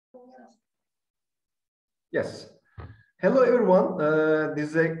Yes. Hello, everyone. This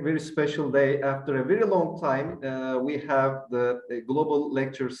is a very special day. After a very long time, we have the global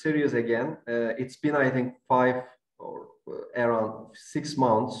lecture series again. It's been, I think, 5 or around 6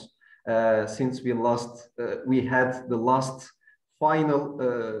 months since we had the last final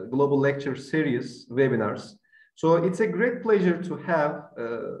global lecture series webinars. So it's a great pleasure to have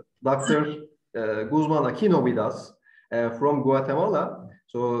Dr. Guzman Aquino with us from Guatemala.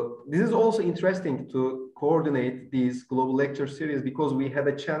 So this is also interesting to coordinate these global lecture series because we had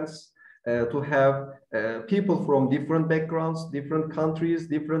a chance to have people from different backgrounds, different countries,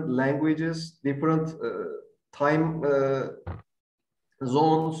 different languages, different time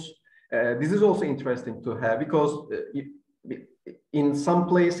zones. This is also interesting to have because in some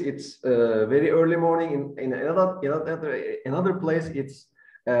place it's very early morning, in another place it's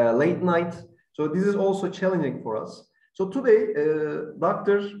late night. So this is also challenging for us. So today,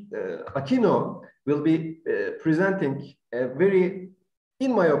 Dr. Aquino will be presenting a very,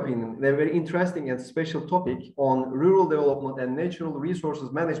 in my opinion, a very interesting and special topic on rural development and natural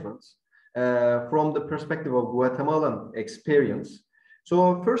resources management from the perspective of Guatemalan experience.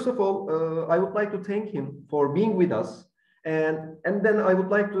 So first of all, I would like to thank him for being with us. And then I would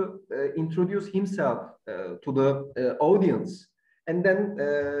like to introduce himself to the audience. And then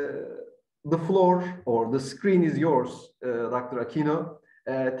the floor or the screen is yours, Dr. Aquino.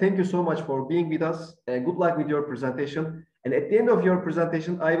 Thank you so much for being with us. Good luck with your presentation. And at the end of your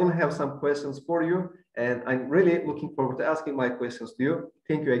presentation, I will have some questions for you. And I'm really looking forward to asking my questions to you.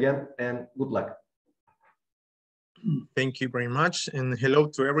 Thank you again and good luck. Thank you very much. And hello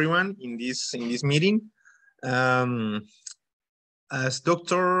to everyone in this meeting. As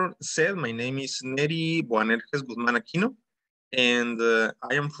Doctor said, my name is Nery Guzman Aquino. And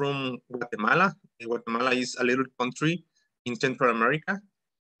I am from Guatemala. Guatemala is a little country in Central America.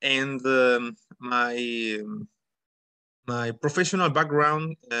 And my professional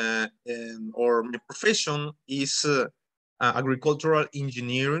background or my profession is agricultural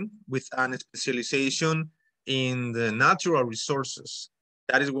engineering with an specialization in the natural resources.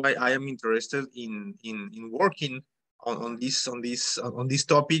 That is why I am interested in working on this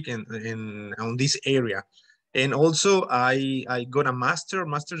topic and on this area. And also, I got a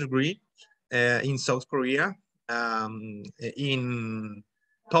master's degree in South Korea in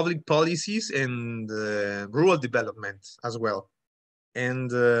public policies and rural development as well.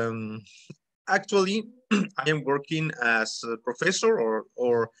 And actually, I am working as a professor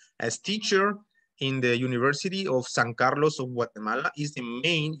or as teacher in the University of San Carlos of Guatemala. Is the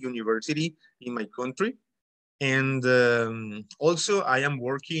main university in my country. And also, I am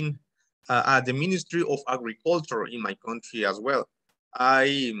working at the Ministry of Agriculture in my country as well.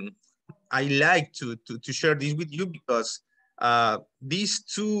 I like to share this with you because these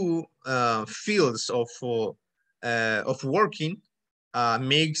two fields of working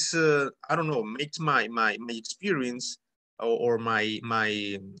makes makes my experience or my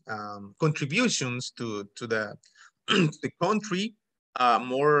contributions to the the country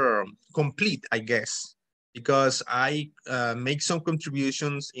more complete, I guess. Because I make some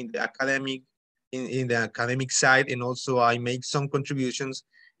contributions in the academic side, and also I make some contributions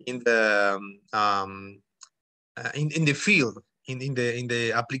in the field, in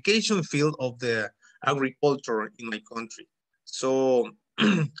the application field of the agriculture in my country. So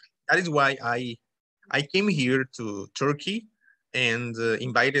that is why I came here to Turkey and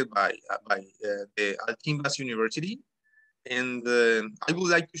invited by the Altimbas University, and I would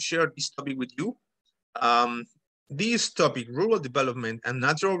like to share this topic with you. This topic, rural development and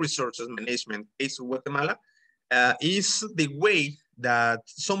natural resources management, case of Guatemala, is the way that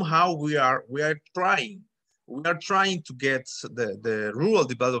somehow we are trying to get the rural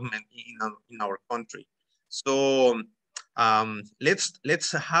development in our country. So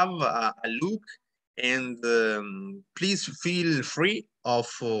let's have a look, and please feel free of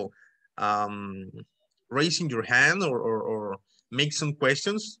raising your hand or make some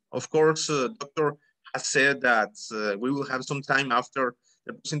questions. Of course, Dr. has said that we will have some time after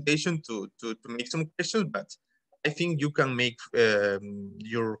the presentation to make some questions, but I think you can make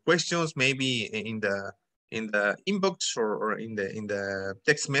your questions maybe in the inbox or in the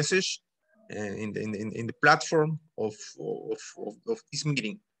text message in the platform of this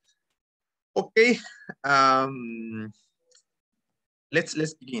meeting. Okay,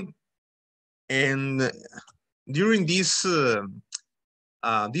 let's begin. And during this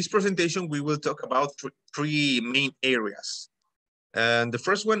this presentation, we will talk about three main areas. And the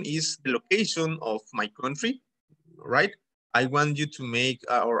first one is the location of my country, right? I want you to make,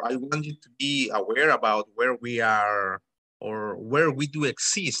 or I want you to be aware about where we are or where we do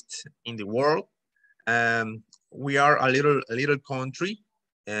exist in the world. We are a little country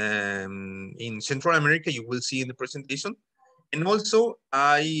in Central America. You will see in the presentation, and also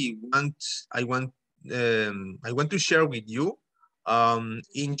I want to share with you,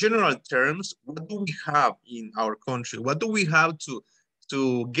 in general terms, what do we have in our country? What do we have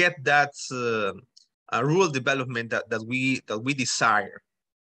to get that rural development that we desire?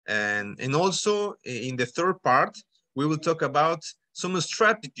 And also in the third part, we will talk about some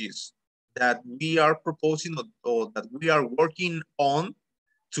strategies that we are proposing, or that we are working on,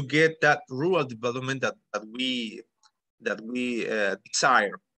 to get that rural development that we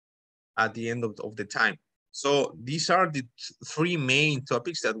desire at the end of the time. So these are the three main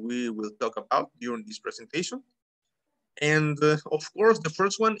topics that we will talk about during this presentation. And of course, the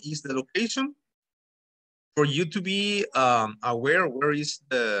first one is the location. For you to be aware, where is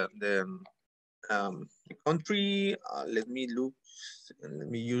the country? Let me look. Let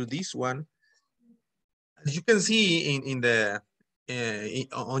me use this one. As you can see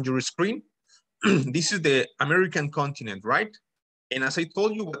on your screen, this is the American continent, right? And as I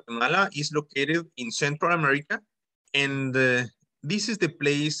told you, Guatemala is located in Central America, and this is the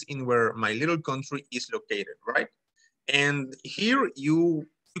place in where my little country is located, right? And here you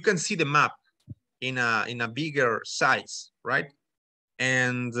can see the map in a bigger size, right?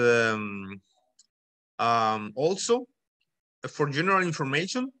 And also, for general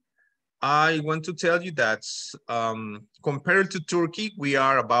information, I want to tell you that compared to Turkey, we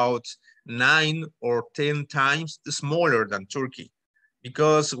are about 9 or 10 times smaller than Turkey,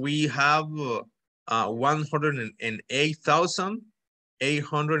 because we have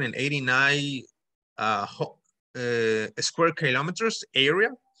 108,889 square kilometers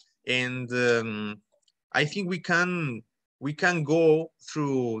area, and I think we can go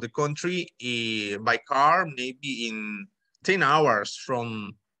through the country by car, maybe in 10 hours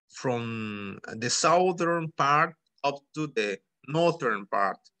from the southern part up to the northern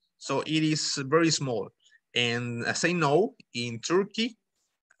part. So it is very small. And as I know, in Turkey,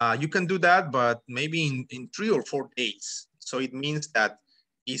 you can do that, but maybe in 3 or 4 days. So it means that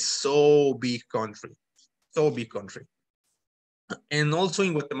it's so big country, And also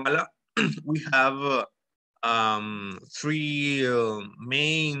in Guatemala, we have three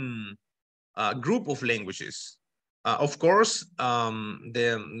main group of languages. Of course,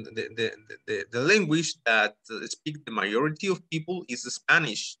 the language that speak the majority of people is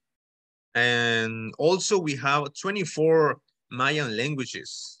Spanish. And also we have 24 Mayan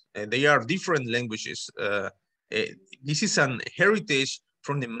languages. They are different languages. This is an heritage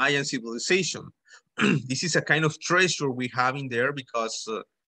from the Mayan civilization. This is a kind of treasure we have in there, because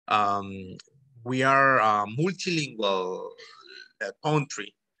we are a multilingual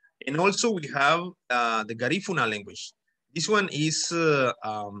country. And also we have the Garifuna language. This one is,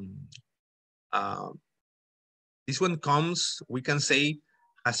 this one comes, we can say,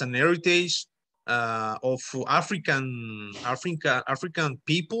 as an heritage of African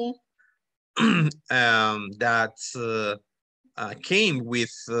people that came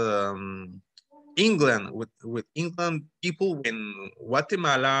with England, with England people, when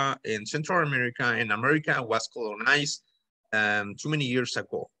Guatemala and Central America and America was colonized too many years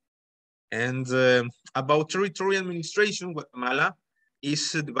ago. And about territorial administration, Guatemala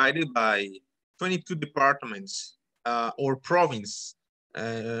is divided by 22 departments or province,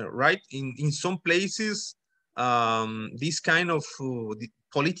 right? In some places, this kind of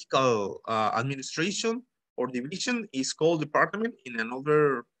political administration or division is called department. In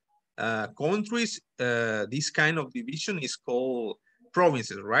another countries, this kind of division is called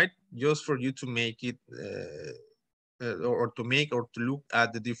provinces, right? Just for you to make it, or to look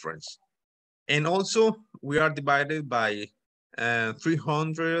at the difference. And also we are divided by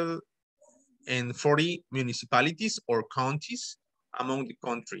 340 municipalities or counties among the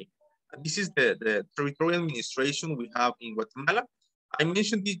country. This is the territorial administration we have in Guatemala. I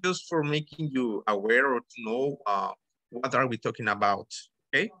mentioned this just for making you aware or to know what are we talking about,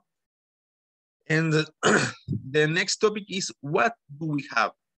 okay? And the next topic is, what do we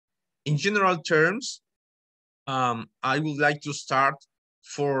have? In general terms, I would like to start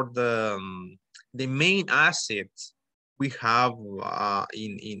for the main assets we have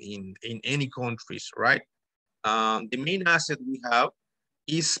in any countries, right? The main asset we have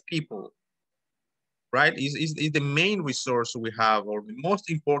is people, right? Is the main resource we have, or the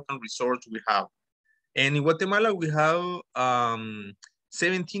most important resource we have. And in Guatemala, we have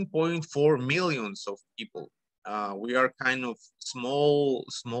 17.4 millions of people. We are kind of small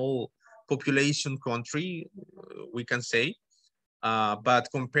population country, we can say. but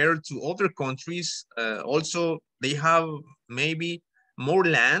compared to other countries, also they have maybe more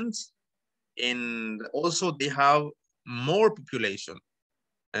land, and also they have more population,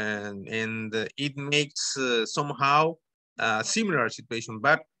 and it makes somehow a similar situation.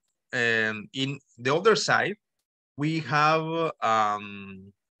 But in the other side, we have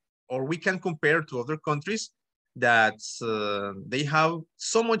or we can compare to other countries that they have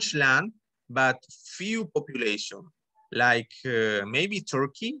so much land but few population, like maybe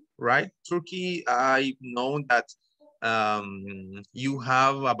Turkey, right? Turkey, I know that you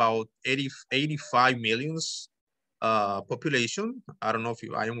have about 85 millions population. I don't know if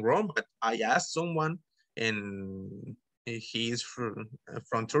I am wrong, but I asked someone, and he is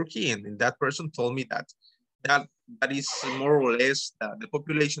from Turkey, and that person told me that that is more or less the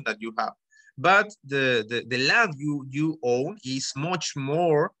population that you have. But the land you own is much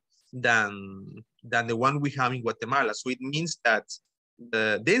more than the one we have in Guatemala. So it means that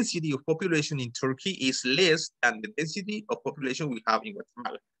the density of population in Turkey is less than the density of population we have in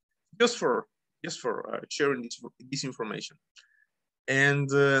Guatemala. Just for sharing this information. And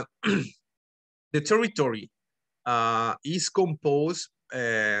the territory is composed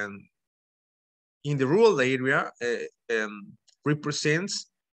in the rural area represents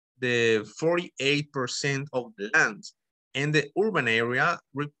the 48% of the land, and the urban area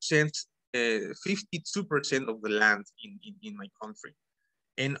represents 52% of the land in my country.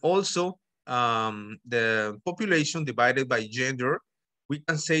 And also the population divided by gender, we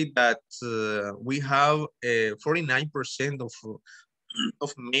can say that we have 49%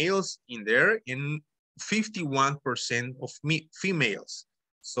 of males in there and 51% of females.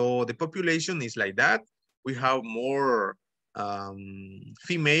 So the population is like that. We have more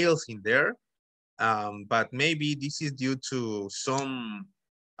females in there, but maybe this is due to some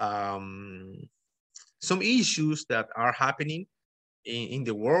issues that are happening in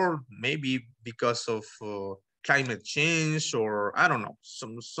the world, maybe because of climate change, or I don't know,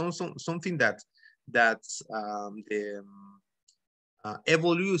 something that the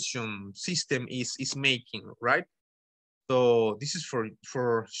evolution system is making, right? So this is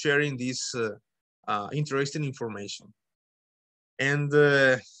for sharing this interesting information. And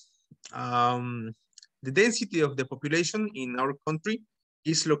the density of the population in our country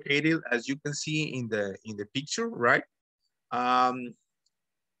is located, as you can see in the picture, right?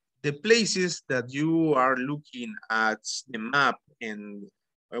 The places that you are looking at the map and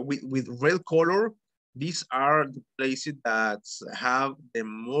with red color, these are the places that have the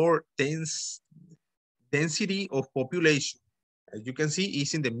more density of population. As you can see,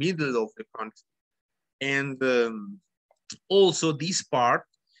 it's in the middle of the country. And also this part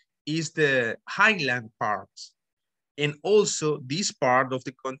is the highland part. And also this part of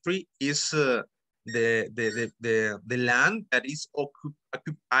the country is the land that is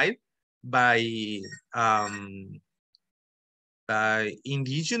occupied by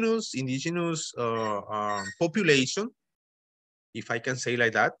indigenous population, if I can say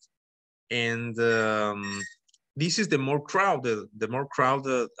like that. And this is the more crowded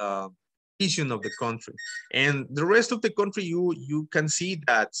region of the country. And the rest of the country, you can see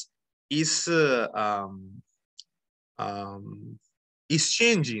that is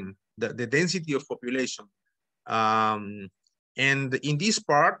changing the density of population. And in this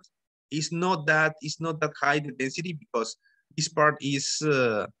part, it's not that high the density, because this part is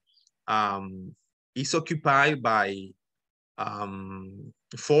occupied by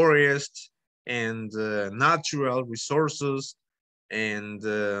forest and natural resources and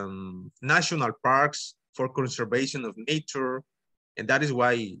national parks for conservation of nature. And that is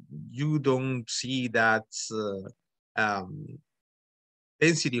why you don't see that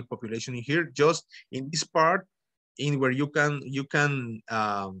density of population in here, just in this part, in where you can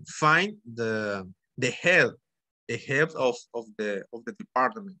find the head of the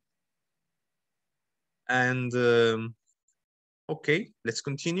department. And okay, let's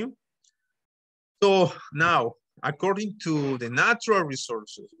continue. So now, according to the natural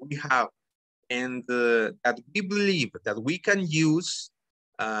resources we have, and that we believe that we can use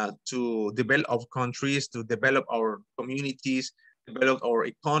to develop our countries, to develop our communities, develop our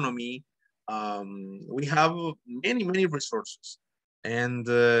economy, we have many resources. And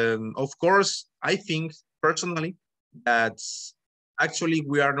of course, I think personally that actually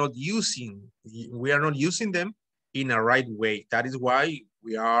we are not using them in a right way. That is why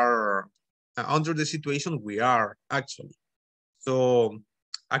we are under the situation we are actually. So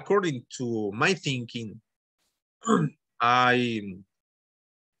according to my thinking, I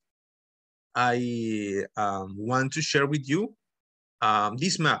want to share with you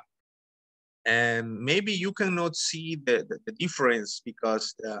this map. And maybe you cannot see the difference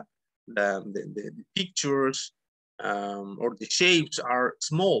because the pictures or the shapes are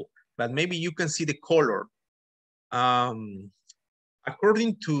small, but maybe you can see the color. According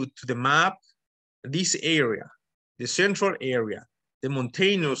to the map, this area, the central area, the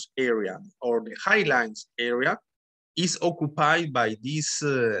mountainous area, or the highlands area is occupied by this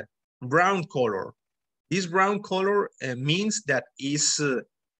brown color. This brown color means that is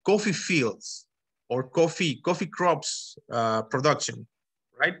coffee fields or coffee crops production,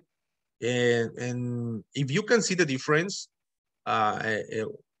 right? And if you can see the difference,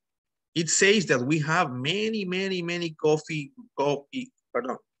 it says that we have many coffee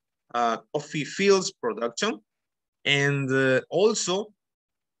fields production, and also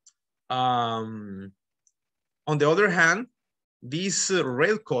on the other hand, this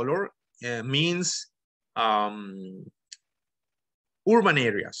red color means urban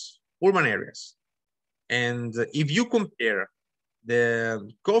areas. And if you compare the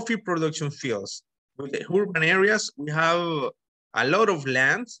coffee production fields with the urban areas, we have a lot of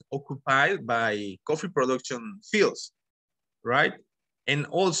land occupied by coffee production fields, right? And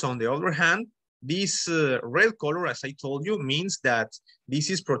also on the other hand, this red color, as I told you, means that this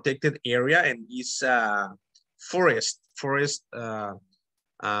is protected area and is forest for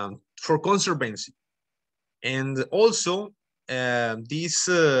conservancy. And also this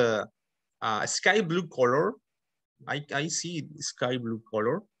sky blue color, I see sky blue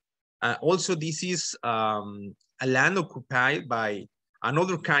color. Also, this is a land occupied by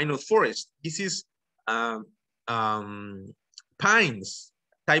another kind of forest. This is pines,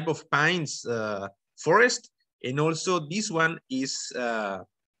 type of pines forest. And also this one is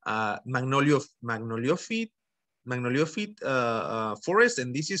magnoliophyte forest,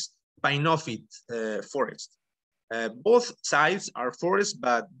 and this is pinophyte forest. Both sides are forests,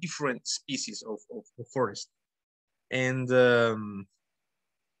 but different species of forest. And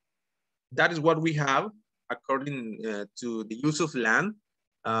that is what we have according to the use of land,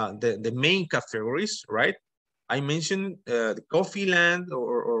 the main categories, right? I mentioned the coffee land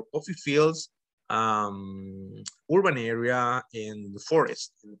or coffee fields, urban area, and the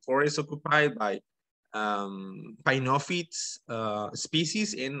forest. And the forest occupied by pinophytes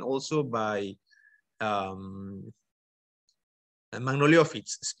species and also by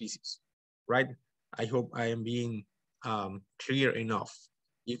magnoliophytes species, right? I hope I am being clear enough.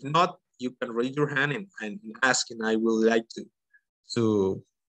 If not, you can raise your hand and ask, and I will like to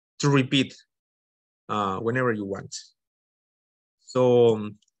repeat whenever you want.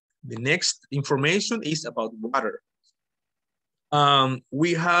 So the next information is about water.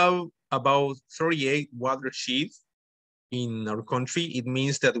 We have about 38 watersheds in our country. It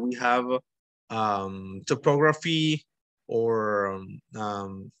means that we have topography, or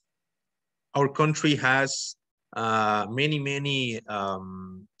our country has many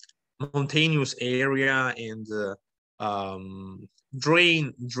mountainous area, and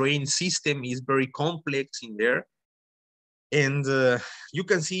drain system is very complex in there. And you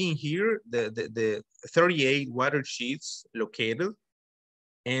can see in here the 38 watersheds located.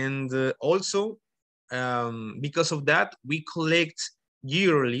 And also because of that, we collect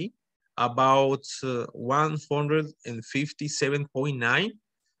yearly about 157.9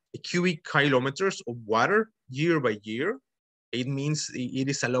 cubic kilometers of water year by year. It means it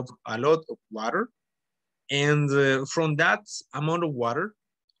is a lot of water. And from that amount of water,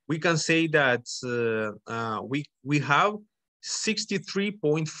 we can say that we have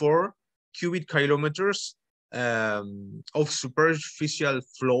 63.4 cubic kilometers of superficial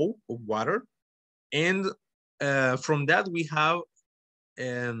flow of water. And from that, we have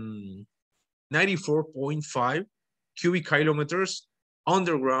 94.5 cubic kilometers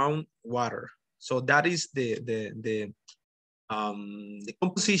underground water. So that is the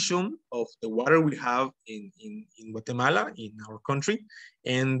composition of the water we have in Guatemala, in our country.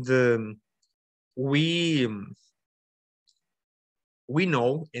 And we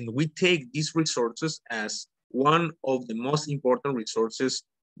know and we take these resources as one of the most important resources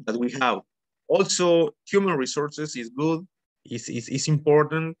that we have. Also, human resources is good, is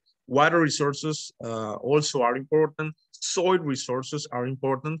important. Water resources also are important. Soil resources are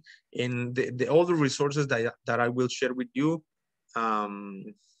important, and the other resources that I will share with you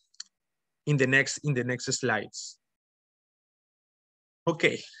in the next slides.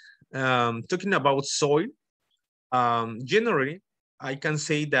 Okay, talking about soil, generally I can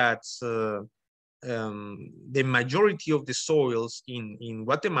say that the majority of the soils in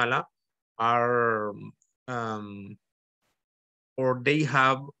Guatemala are or they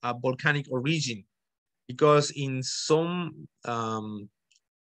have a volcanic origin, because in some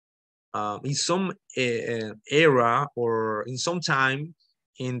in some era or in some time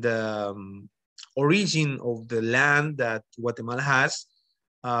in the origin of the land that Guatemala has,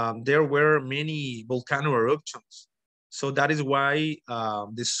 there were many volcano eruptions. So that is why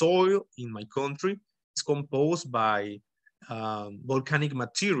the soil in my country is composed by volcanic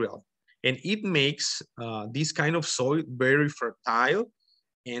material. And it makes this kind of soil very fertile,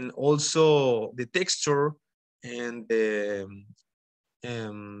 and also the texture and the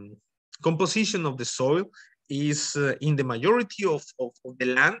composition of the soil is in the majority of the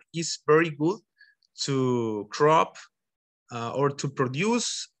land is very good to crop or to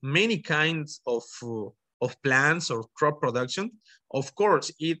produce many kinds of plants or crop production. Of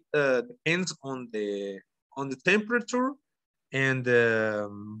course, it depends on the temperature and the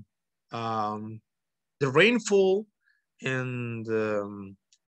rainfall and the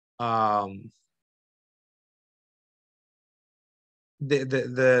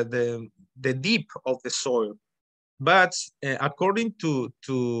deep of the soil. But according to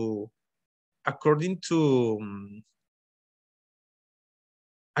the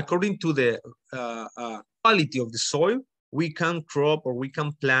quality of the soil, we can crop or we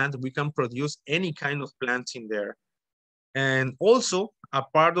can plant, we can produce any kind of plants in there. And also, a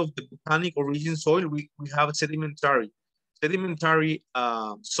part of the volcanic origin soil, we have sedimentary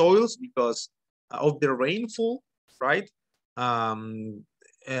soils because of the rainfall, right? The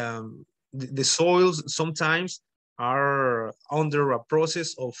soils sometimes are under a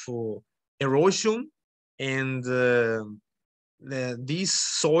process of erosion, and this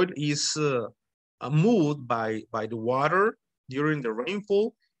soil is moved by the water during the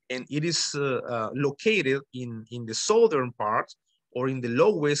rainfall, and it is located in the southern part or in the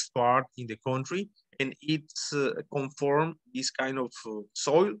lowest part in the country, and it's conform this kind of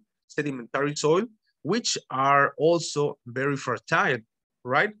soil, sedimentary soil, which are also very fertile,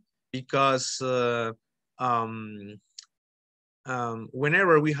 right? Because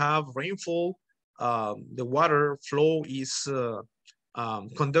whenever we have rainfall, the water flow is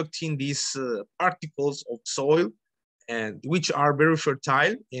conducting these particles of soil, and which are very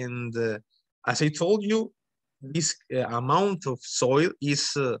fertile. And as I told you, this amount of soil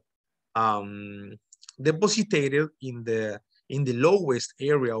is deposited in the lowest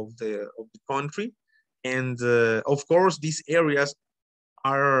area of the country, and of course these areas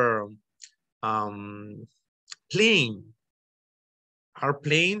are plain,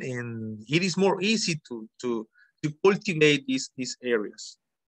 and it is more easy to cultivate these areas.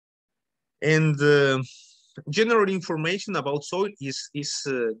 And general information about soil is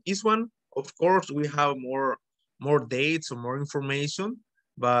this one. Of course, we have more dates or more information,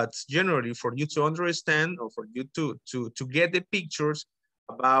 but generally for you to understand or for you to get the pictures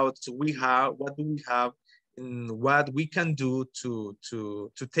about what do we have and what we can do to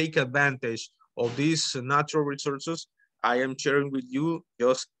take advantage of these natural resources, I am sharing with you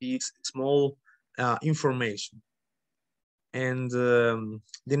just this small information. And the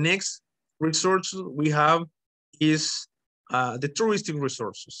next resource we have is the touristic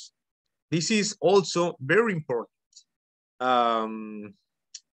resources. This is also very important. And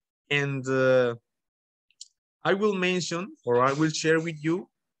I will mention, or I will share with you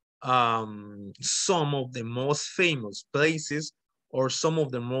some of the most famous places or some of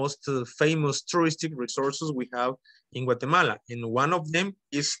the most famous touristic resources we have in Guatemala. And one of them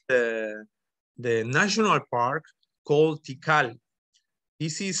is the national park called Tikal.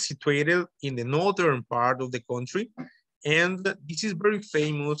 This is situated in the northern part of the country, and this is very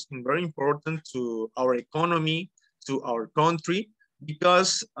famous and very important to our economy, to our country,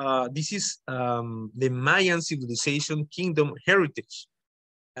 because this is the Mayan civilization kingdom heritage.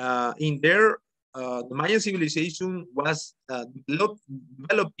 In there, the Mayan civilization was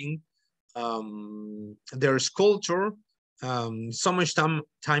developing their culture so much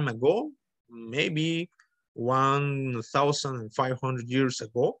time ago, maybe 1,500 years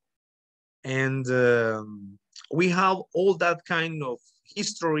ago. And we have all that kind of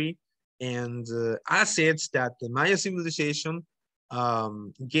history and assets that the Maya civilization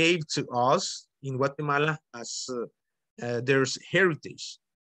gave to us in Guatemala as their heritage.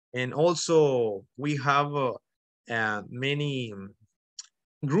 And also we have many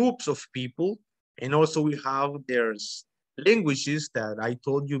groups of people, and also we have their languages that I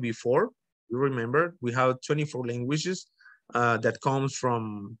told you before. You remember, we have 24 languages that comes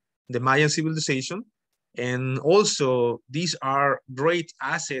from the Mayan civilization. And also these are great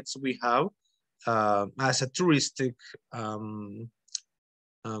assets we have as a touristic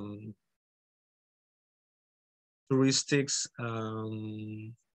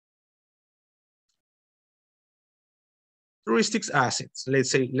touristic assets,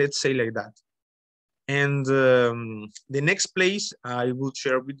 let's say like that. And the next place I will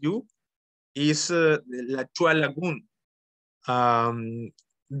share with you is La Chua Lagoon.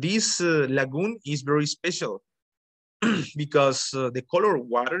 This lagoon is very special because the color of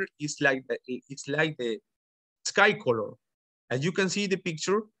water is like the sky color. As you can see the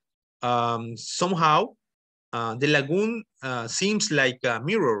picture, somehow the lagoon seems like a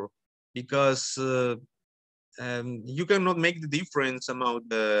mirror because you cannot make the difference among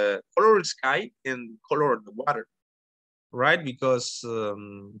the color of the sky and color of the water, right? Because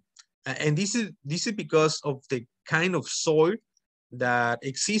and this is because of the kind of soil that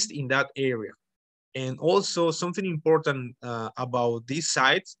exists in that area. And also something important about this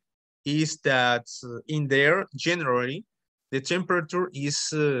site is that in there generally the temperature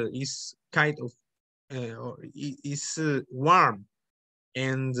is kind of warm,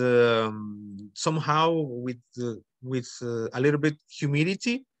 and somehow with a little bit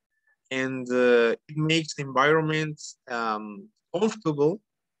humidity, and it makes the environment comfortable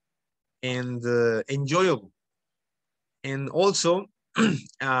and enjoyable. And also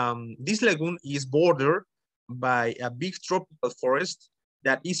this lagoon is bordered by a big tropical forest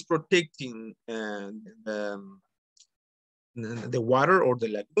that is protecting the water or the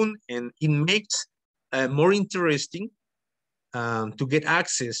lagoon, and it makes more interesting to get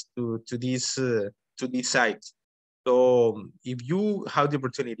access to this site. So if you have the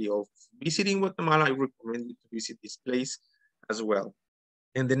opportunity of visiting Guatemala, I recommend you to visit this place as well.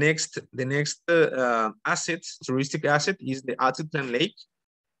 And the next asset, touristic asset, is the Atitlan Lake,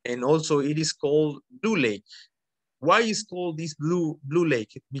 and also it is called Blue Lake. Why is called this blue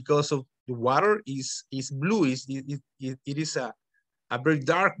lake? Because of the water is blue. It is a very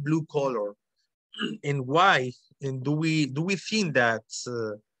dark blue color. And why? And do we think that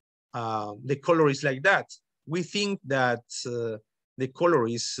the color is like that? We think that the color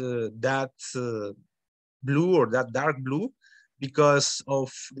is that blue or that dark blue because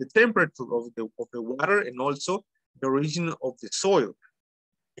of the temperature of the water and also the origin of the soil.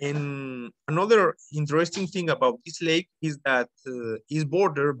 And another interesting thing about this lake is that it's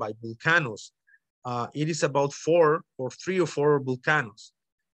bordered by volcanoes. It is about 3 or 4 volcanoes.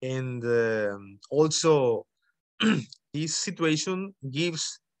 And also this situation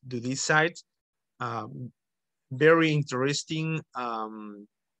gives to this site very interesting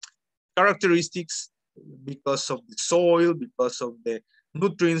characteristics because of the soil, because of the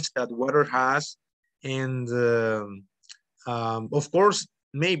nutrients that water has. And of course,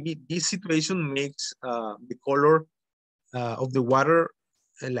 maybe this situation makes the color of the water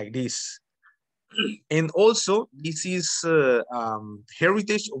like this. And also, this is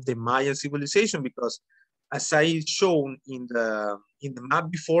heritage of the Maya civilization, because as I shown in the map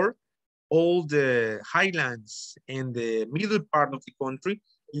before, all the highlands and the middle part of the country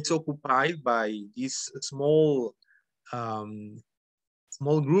is occupied by this small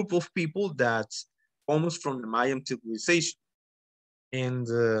group of people that comes from the Mayan civilization. And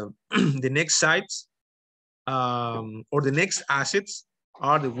the next sites or the next assets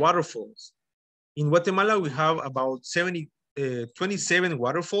are the waterfalls. In Guatemala, we have about 27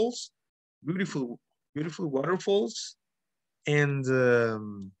 waterfalls, beautiful waterfalls. And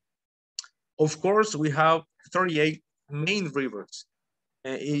of course, we have 38 main rivers.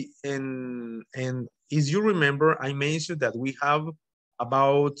 And as you remember, I mentioned that we have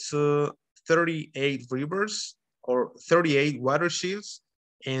about 38 rivers or 38 watersheds.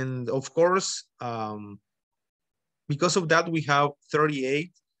 And of course, because of that, we have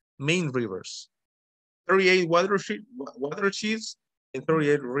 38 main rivers, 38 watersheds and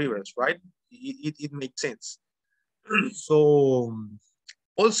 38 rivers, right? It makes sense. So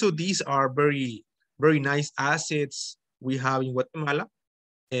also these are very, very nice assets we have in Guatemala.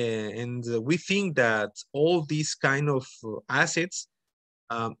 And we think that all these kind of assets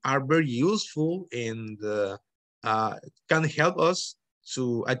are very useful and can help us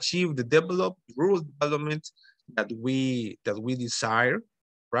to achieve the rural development that we desire,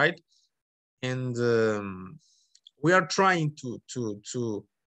 right? And we are trying to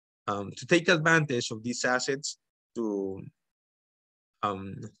take advantage of these assets to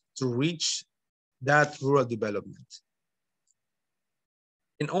reach that rural development.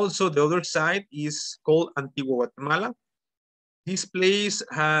 And also the other side is called Antigua Guatemala. This place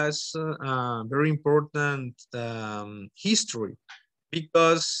has a very important history,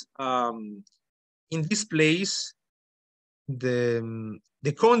 because in this place, the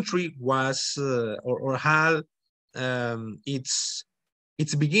country was or had its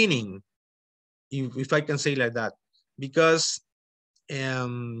beginning, if I can say like that, because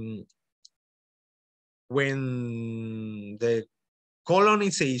when the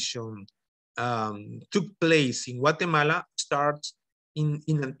colonization took place in Guatemala starts in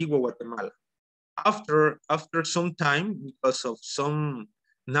Antigua Guatemala. After some time, because of some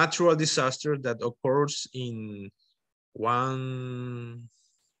natural disaster that occurs in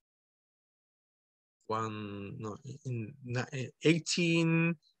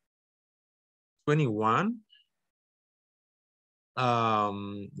 1821,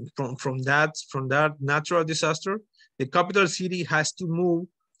 from that natural disaster, the capital city has to move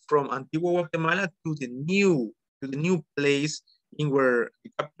from Antigua Guatemala to the new place in where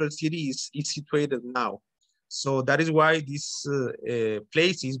the capital city is situated now. So that is why this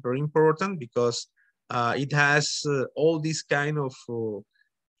place is very important, because it has all these kind of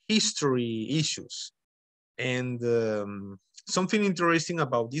history issues. And something interesting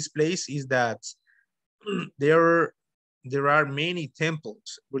about this place is that there are many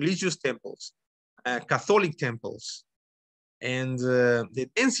temples, religious temples, Catholic temples, and the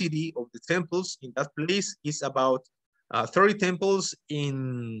density of the temples in that place is about 30 temples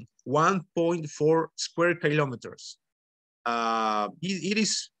in 1.4 square kilometers. It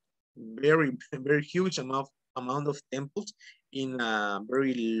is very huge amount of temples in a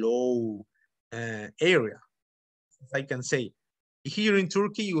very low area, I can say. Here in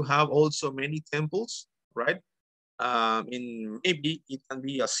Turkey, you have also many temples, right? And maybe it can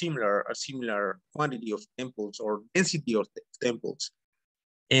be a similar quantity of temples or density of temples.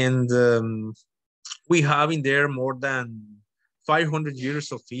 And we have in there more than 500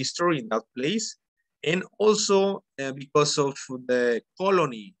 years of history in that place. And also because of the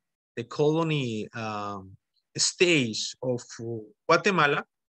colony stage of Guatemala,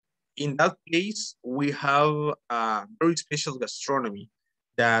 in that place, we have a very special gastronomy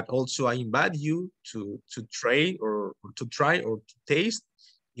that also I invite you to try or to taste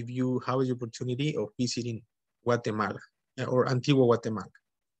if you have the opportunity of visiting Guatemala or Antigua Guatemala.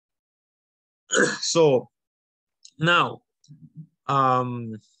 So now,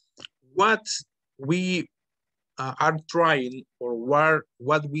 what we are trying, or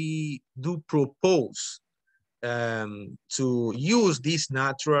what we do propose to use these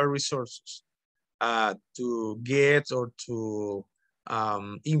natural resources to get or to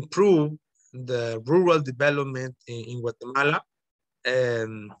improve the rural development in Guatemala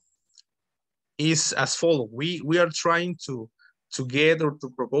is as follows. We are trying to get or to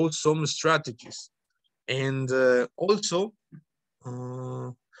propose some strategies, and also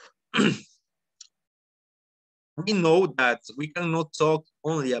we know that we cannot talk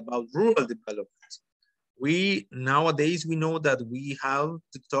only about rural development. Nowadays we know that we have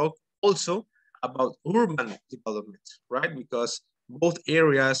to talk also about urban development, right? Because both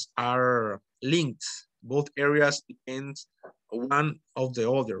areas are linked. Both areas depend one of the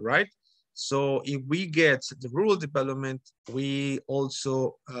other, right? So if we get the rural development, we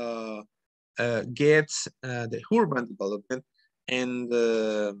also get the urban development. And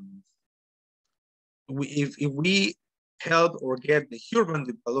if we help or get the urban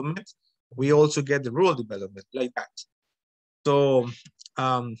development, we also get the rural development, like that. So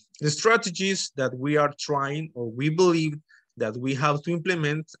the strategies that we are trying, or we believe that we have to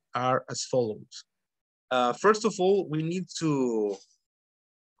implement, are as follows. First of all, we need to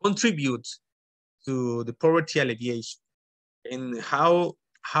contribute to the poverty alleviation. And how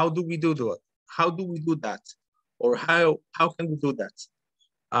do we do that? How do we do that? Or how can we do that?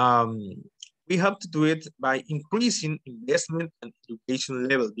 We have to do it by increasing investment and education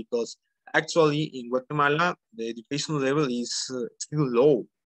level, because actually in Guatemala, the education level is still low.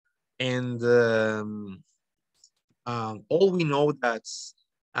 And all we know that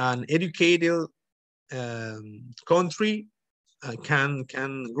an educated country can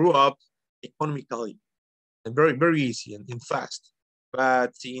grow up economically very easy and fast.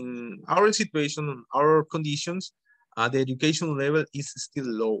 But in our situation, our conditions, the education level is still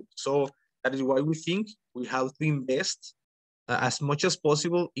low. So that is why we think we have to invest as much as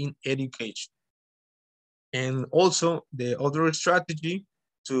possible in education. And also the other strategy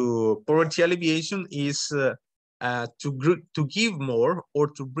to poverty alleviation is to give more,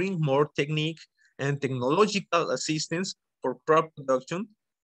 or to bring more technique and technological assistance for crop production,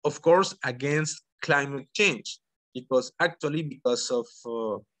 of course, against climate change, because actually because of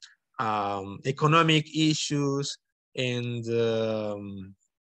economic issues and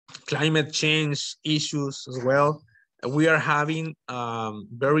climate change issues as well, we are having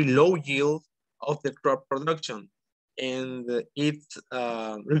very low yield of the crop production, and it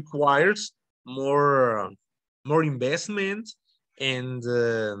requires more investment and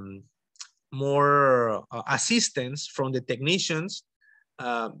more assistance from the technicians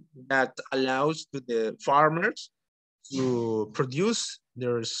that allows to the farmers to produce.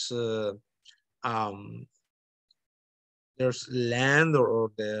 There's land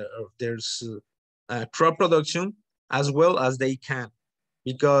or there's crop production as well as they can,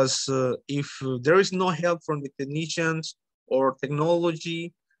 because if there is no help from the technicians or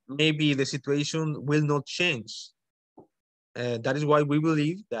technology, maybe the situation will not change. That is why we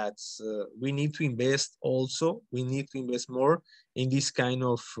believe that we need to invest also, we need to invest more in this kind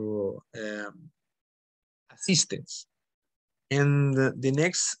of assistance. And the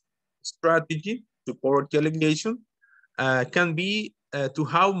next strategy to poverty alleviation can be to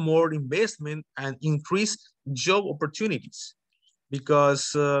have more investment and increase job opportunities,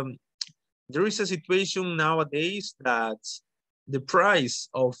 because there is a situation nowadays that the price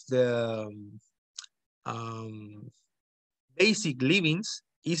of the basic livings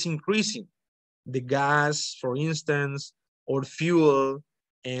is increasing. The gas, for instance, or fuel,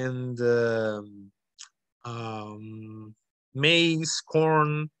 and maize,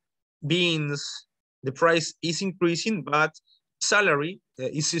 corn, beans, the price is increasing, but salary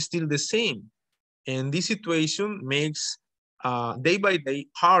is still the same. And this situation makes day by day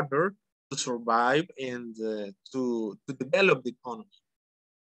harder to survive and to develop the economy.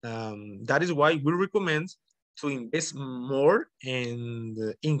 That is why we recommend to invest more and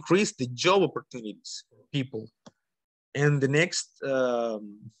increase the job opportunities for people. And the next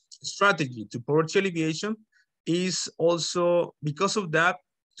strategy to poverty alleviation is also, because of that,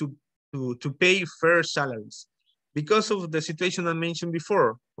 to pay fair salaries. Because of the situation I mentioned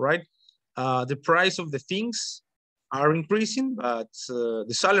before, right? The price of the things are increasing, but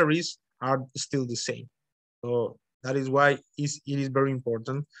the salaries are still the same. So that is why it is very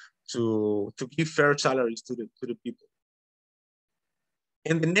important to give fair salaries to the people.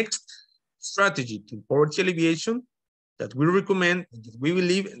 And the next strategy to poverty alleviation that we recommend, that we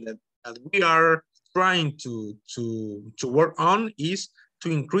believe, and that we are trying to work on, is to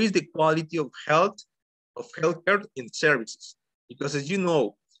increase the quality of healthcare and services. Because as you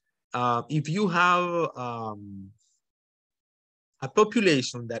know, if you have a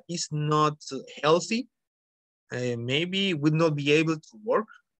population that is not healthy, maybe will not be able to work,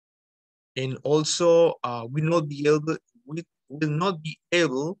 and also will not be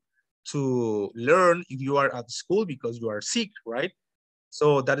able to learn if you are at school because you are sick, right?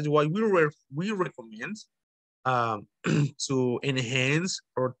 So that is why we recommend to enhance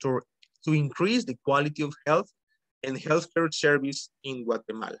or to increase the quality of health and healthcare service in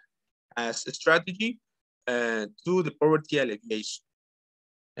Guatemala as a strategy to the poverty alleviation.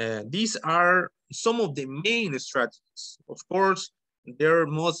 These are some of the main strategies. Of course, there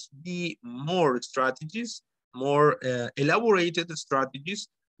must be more strategies, more elaborated strategies,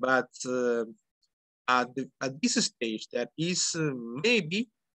 but at this stage, that is maybe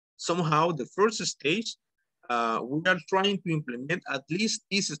somehow the first stage, we are trying to implement at least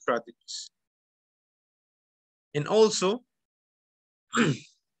these strategies. And also,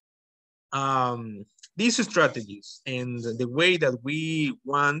 these strategies and the way that we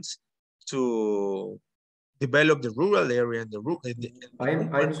want to develop the rural area and the rural.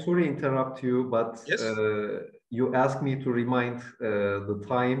 I'm sorry to interrupt you, but yes? You asked me to remind the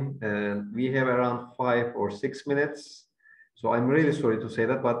time, and we have around 5 or 6 minutes. So I'm really sorry to say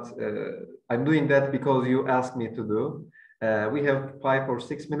that, but I'm doing that because you asked me to do. We have 5 or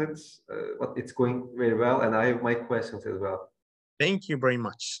 6 minutes, but it's going very well, and I have my questions as well. Thank you very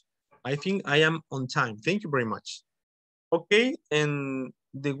much. I think I am on time. Thank you very much. Okay, and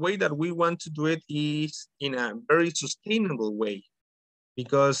the way that we want to do it is in a very sustainable way,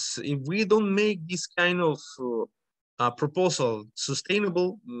 because if we don't make this kind of proposal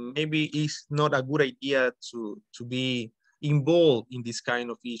sustainable, maybe it's not a good idea to be involved in this kind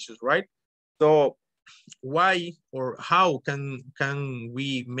of issues, right? So why or how can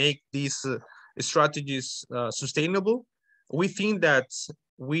we make these strategies sustainable? We think that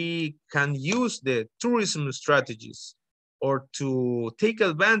we can use the tourism strategies or to take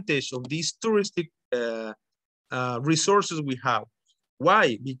advantage of these touristic resources we have.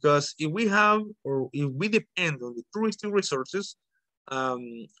 Why? Because if we have, or if we depend on the touristic resources,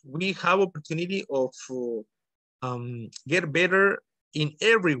 we have opportunity of get better in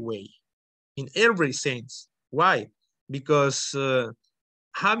every way, in every sense. Why? Because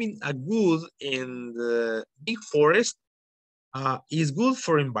having a good and big forest is good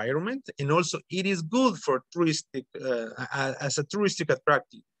for environment, and also it is good for touristic as a touristic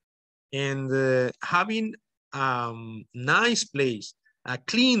attractive. And having nice place, a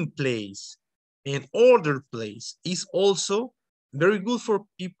clean place, an ordered place is also very good for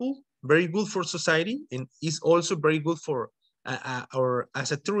people, very good for society, and is also very good for or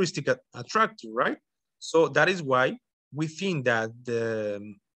as a touristic attraction, right? So that is why we think that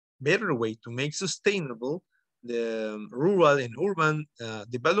the better way to make sustainable the rural and urban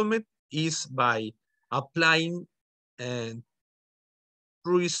development is by applying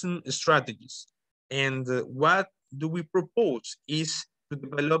tourism strategies. And what do we propose is to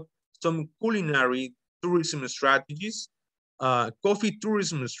develop some culinary tourism strategies, coffee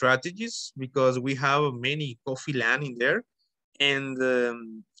tourism strategies, because we have many coffee land in there. And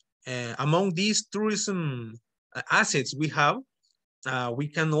among these tourism assets we have, we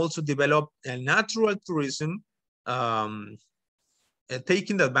can also develop a natural tourism,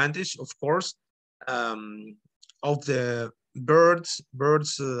 taking advantage, of course, of the birds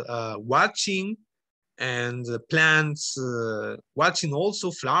watching, and plants watching, also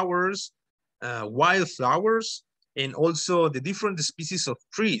flowers, wildflowers, and also the different species of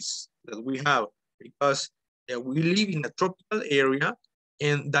trees that we have, because we live in a tropical area,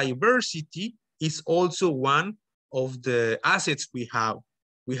 and diversity is also one of the assets we have.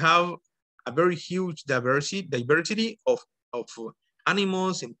 We have a very huge diversity of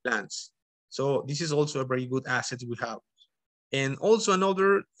animals and plants. So this is also a very good asset we have. And also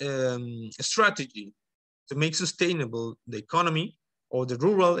another strategy to make sustainable the economy or the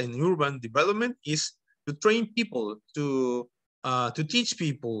rural and urban development is to train people, to teach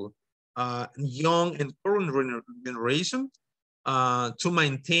people, young and current generation, to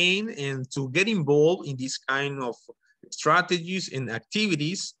maintain and to get involved in this kind of strategies and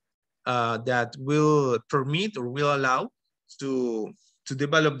activities that will permit or will allow to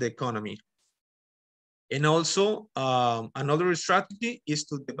develop the economy. And also another strategy is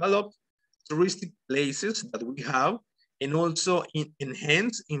to develop touristic places that we have, and also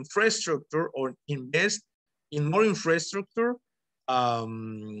enhance infrastructure or invest in more infrastructure,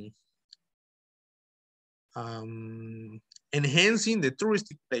 enhancing the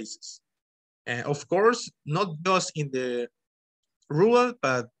touristic places. Of course, not just in the rural,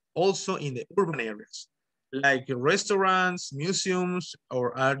 but also in the urban areas, like restaurants, museums,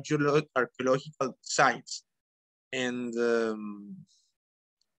 or archaeological sites. And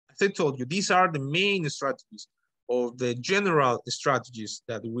as I told you, these are the main strategies of the general strategies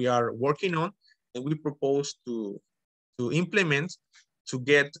that we are working on, and we propose to implement to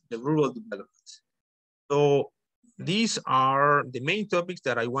get the rural development. So these are the main topics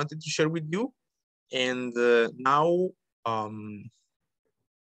that I wanted to share with you. And now,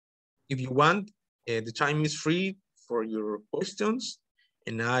 if you want, the time is free for your questions,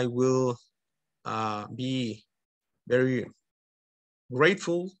 and I will be very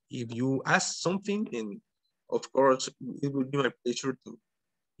grateful if you ask something, and of course, it will be my pleasure to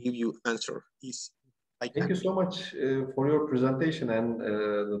give you answer. Thank you so much for your presentation and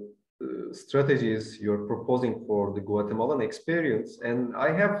the strategies you're proposing for the Guatemalan experience. And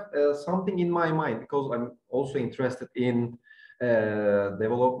I have something in my mind, because I'm also interested in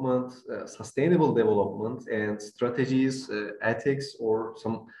development, sustainable development, and strategies, ethics, or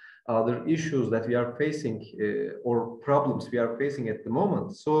some other issues that we are facing or problems we are facing at the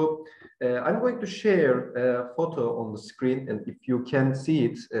moment. So I'm going to share a photo on the screen, and if you can see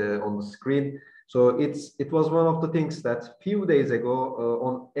it on the screen. So it was one of the things that few days ago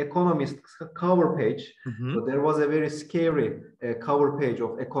on Economist cover page, so there was a very scary cover page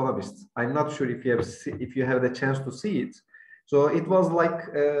of Economist. I'm not sure if you have the chance to see it. So it was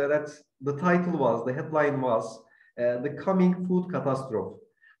like that. The title was, the headline was, the coming food catastrophe.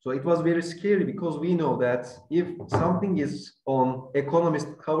 So it was very scary, because we know that if something is on Economist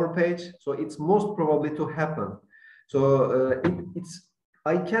cover page, so it's most probably to happen. So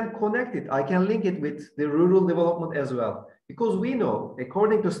I can connect it, I can link it with the rural development as well, because we know,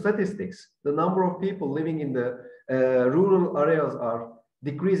 according to statistics, the number of people living in the rural areas are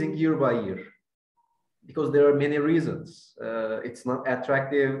decreasing year by year, because there are many reasons. It's not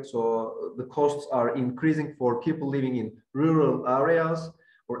attractive, so the costs are increasing for people living in rural areas,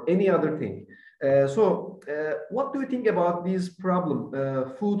 or any other thing. What do you think about this problem,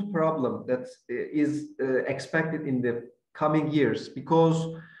 food problem, that is expected in the coming years? Because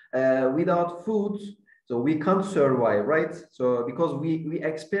without food, so we can't survive, right? So because we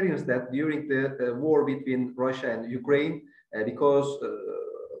experienced that during the war between Russia and Ukraine, because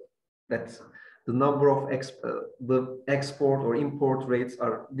that the number of the export or import rates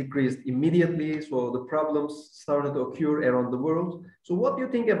are decreased immediately. So the problems started to occur around the world. So what do you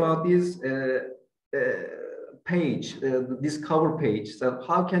think about this page, this cover page? So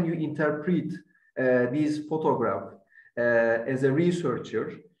how can you interpret this photograph as a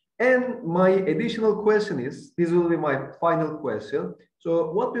researcher? And my additional question is, this will be my final question.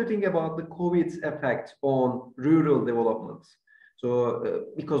 So what do you think about the COVID's effect on rural development? So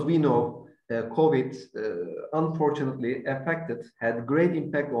because we know COVID unfortunately had great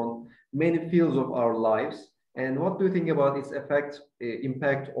impact on many fields of our lives. And what do you think about its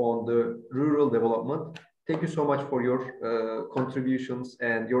impact on the rural development? Thank you so much for your contributions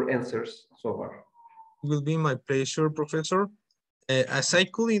and your answers so far. It will be my pleasure, Professor. As I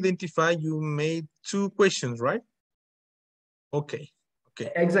could identify, you made two questions, right? Okay. Okay.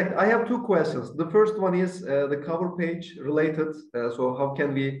 Exactly. I have two questions. The first one is the cover page related. So how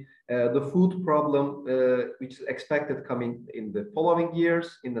can we, the food problem, which is expected coming in the following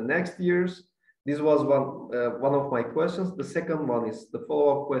years, in the next years? This was one of my questions. The second one is, the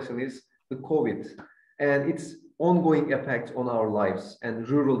follow-up question is the COVID and its ongoing effect on our lives and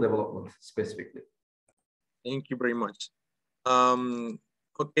rural development specifically. Thank you very much.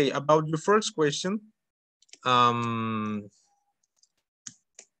 Okay, about your first question, the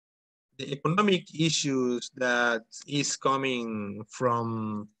economic issues that is coming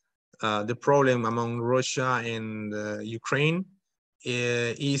from the problem among Russia and Ukraine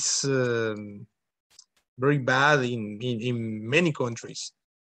is very bad in many countries.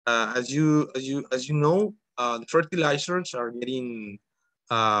 As you know, the fertilizers are getting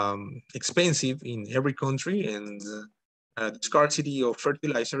expensive in every country, and the scarcity of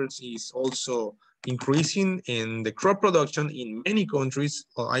fertilizers is also increasing, and the crop production in many countries,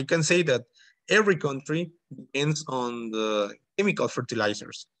 I can say that every country depends on the chemical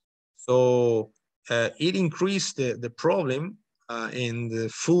fertilizers. So it increased the problem in the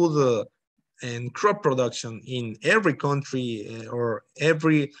food and crop production in every country or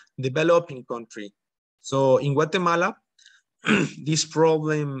every developing country. So in Guatemala, this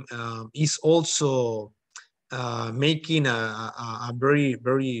problem is also making a very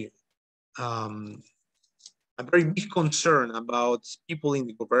big concern about people in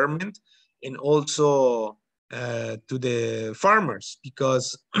the government and also to the farmers,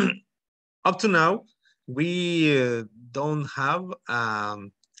 because up to now we don't have a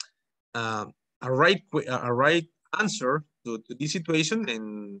right answer to this situation,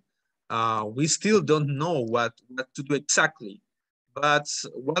 and we still don't know what to do exactly. But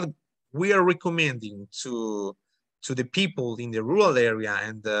what we are recommending to the people in the rural area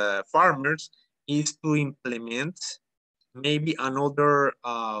and the farmers is to implement maybe another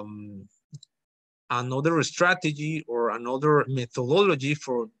strategy or another methodology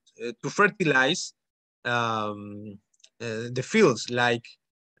for to fertilize the fields, like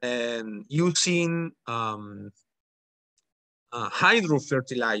using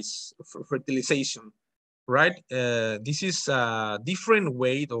fertilization, right? This is a different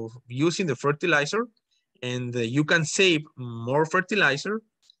way of using the fertilizer, and you can save more fertilizer,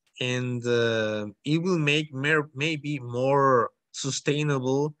 and it will make maybe more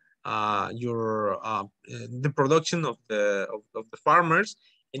sustainable the production of the farmers.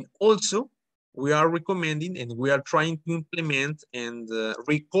 And also we are recommending and we are trying to implement and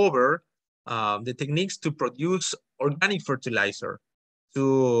recover the techniques to produce organic fertilizer,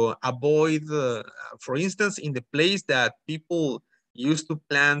 to avoid, for instance, in the place that people used to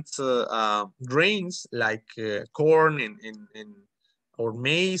plant grains like corn and or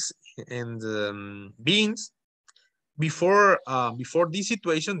maize and beans. Before this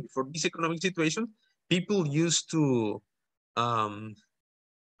situation, before this economic situation, people used to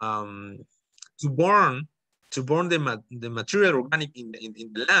burn the material organic in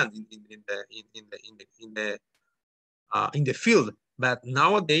the land, in the field. But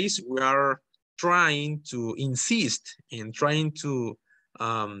nowadays we are trying to insist and trying to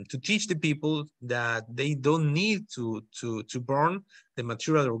teach the people that they don't need to burn the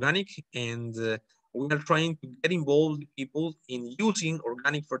material organic, and we are trying to get involved people in using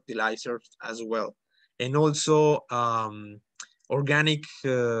organic fertilizers as well, and also organic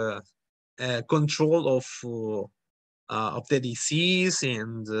control of the disease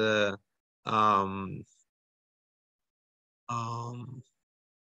and the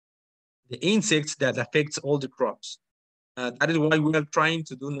insects that affects all the crops. That is why we are trying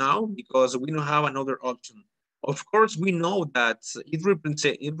to do now, because we don't have another option. Of course, we know that it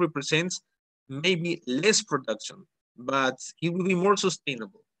represents maybe less production, but it will be more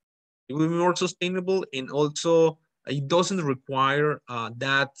sustainable. It will be more sustainable, and also it doesn't require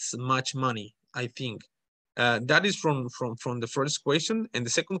that much money, I think. That is from the first question. And the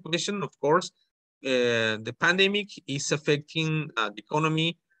second question, of course, the pandemic is affecting the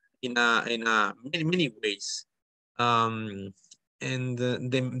economy in many ways. And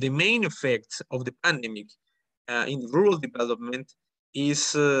the main effect of the pandemic in rural development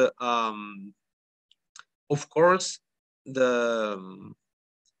is, of course,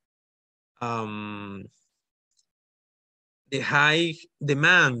 high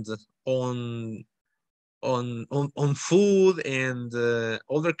demand on food and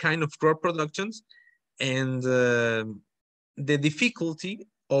other kind of crop productions, and the difficulty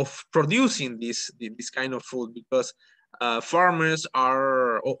of producing this kind of food, because farmers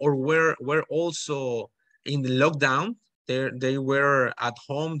are or were also in the lockdown. They were at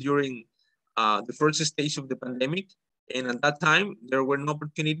home during the first stage of the pandemic, and at that time there were no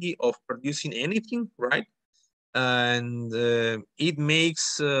opportunity of producing anything, right? And it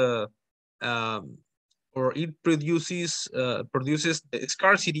makes or it produces the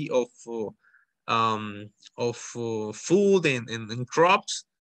scarcity of food and crops,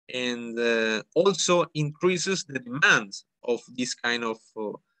 and also increases the demand of this kind of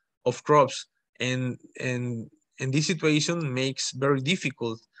crops, and this situation makes very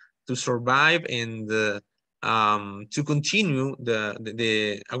difficult to survive and to continue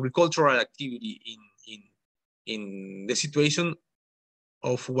the agricultural activity in the situation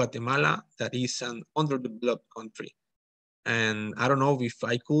of Guatemala, that is an underdeveloped country. And I don't know if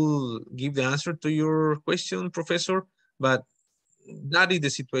I could give the answer to your question, Professor, but that is the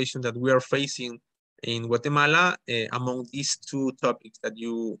situation that we are facing in Guatemala among these two topics that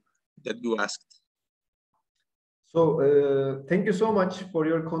you asked. So thank you so much for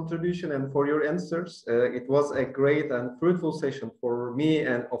your contribution and for your answers. It was a great and fruitful session for me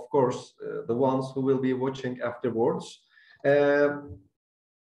and, of course, the ones who will be watching afterwards.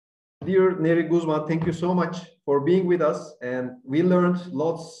 Dear Nery Guzman, thank you so much for being with us. And we learned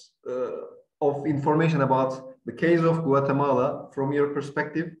lots of information about the case of Guatemala from your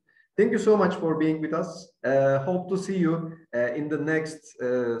perspective. Thank you so much for being with us. Hope to see you in the next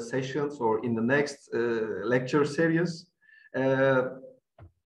sessions or in the next lecture series.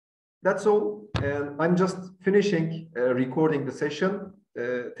 That's all. And I'm just finishing recording the session.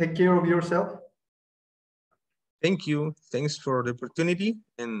 Take care of yourself. Thank you. Thanks for the opportunity,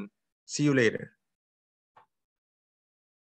 and see you later.